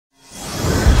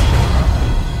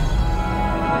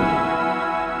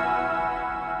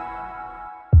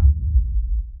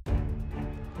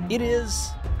It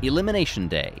is Elimination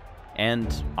Day.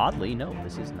 And oddly, no,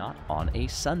 this is not on a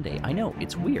Sunday. I know,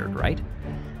 it's weird, right?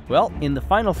 Well, in the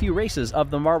final few races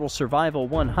of the Marble Survival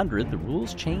 100, the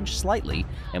rules change slightly,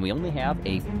 and we only have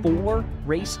a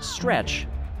 4-race stretch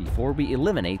before we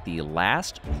eliminate the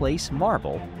last place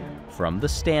marble from the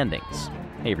standings.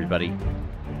 Hey everybody,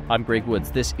 I'm Greg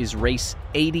Woods. This is race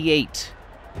 88.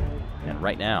 And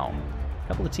right now, a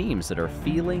couple of teams that are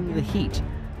feeling the heat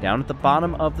down at the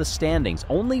bottom of the standings.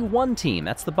 Only one team,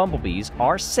 that's the Bumblebees,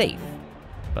 are safe.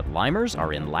 But Limers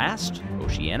are in last,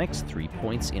 Oceanics 3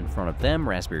 points in front of them,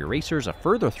 Raspberry Racers a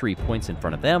further 3 points in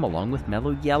front of them, along with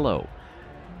Mellow Yellow.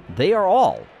 They are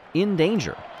all in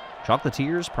danger.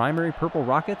 Chocolatiers, Primary, Purple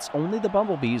Rockets, only the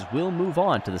Bumblebees will move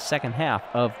on to the second half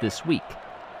of this week.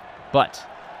 But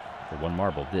for one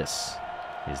marble, this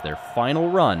is their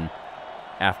final run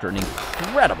after an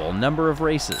incredible number of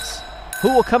races.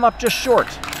 Who will come up just short?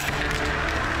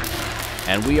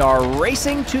 And we are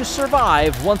racing to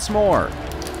survive once more.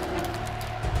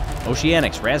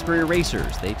 Oceanics, Raspberry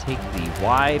Racers, they take the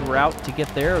wide route to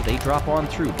get there. They drop on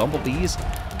through. Bumblebees,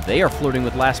 they are flirting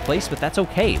with last place, but that's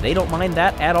okay. They don't mind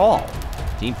that at all.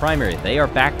 Team Primary, they are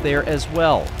back there as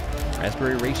well.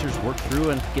 Raspberry Racers work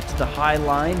through and get to the high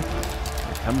line.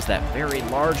 Here comes that very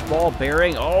large ball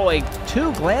bearing. Oh,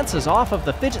 2 glances off of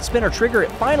the fidget spinner trigger.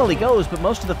 It finally goes, but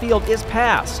most of the field is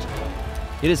past.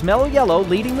 It is Mellow Yellow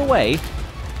leading the way.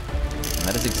 And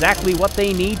that is exactly what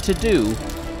they need to do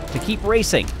to keep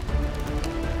racing.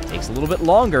 It takes a little bit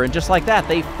longer, and just like that,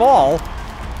 they fall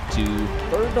to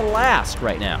third to last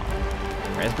right now.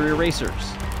 Raspberry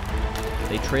Racers,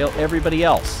 they trail everybody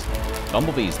else.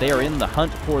 Bumblebees, they are in the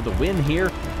hunt for the win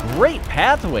here. Great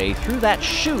pathway through that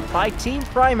chute by Team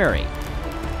Primary.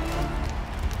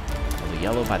 The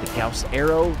yellow by the Gauss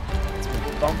arrow. It's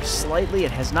been bumped slightly.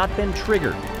 It has not been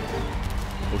triggered.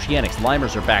 Oceanics,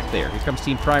 Limers are back there. Here comes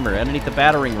Team Primary underneath the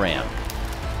battering ram.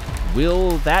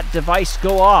 Will that device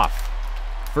go off?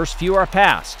 First few are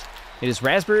past. It is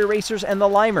Raspberry Racers and the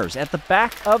Limers at the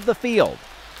back of the field.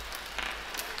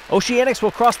 Oceanics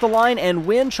will cross the line and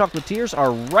win. Chocolatiers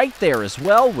are right there as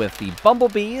well with the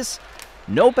Bumblebees.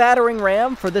 No battering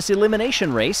ram for this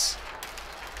elimination race.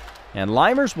 And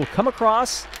Limers will come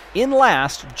across in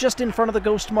last, just in front of the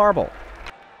Ghost Marble.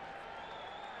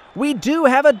 We do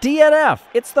have a DNF.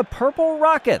 It's the Purple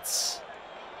Rockets.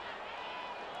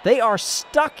 They are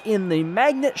stuck in the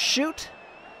magnet chute.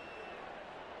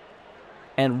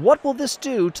 And what will this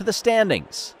do to the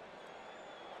standings?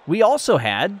 We also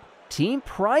had Team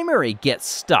Primary get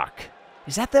stuck.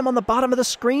 Is that them on the bottom of the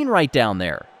screen right down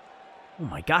there? Oh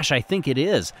my gosh, I think it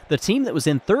is. The team that was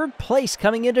in third place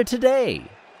coming into today.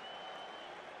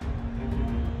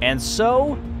 And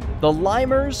so, the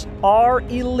Limers are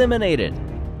eliminated.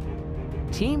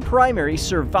 Team Primary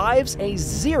survives a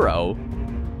 0,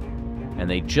 and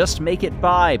they just make it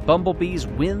by. Bumblebees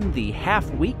win the half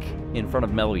week in front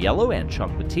of Mellow Yellow and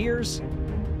Chocolatiers,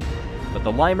 but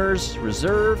the Limers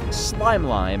Reserve Slime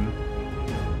Lime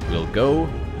will go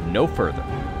no further.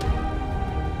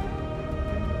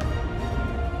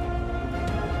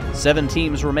 7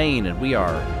 teams remain, and we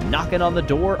are knocking on the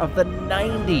door of the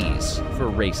 90s for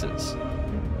races.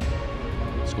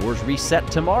 Scores reset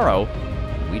tomorrow.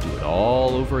 We do it all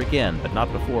over again, but not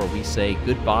before we say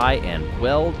goodbye and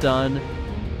well done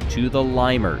to the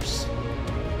Limers.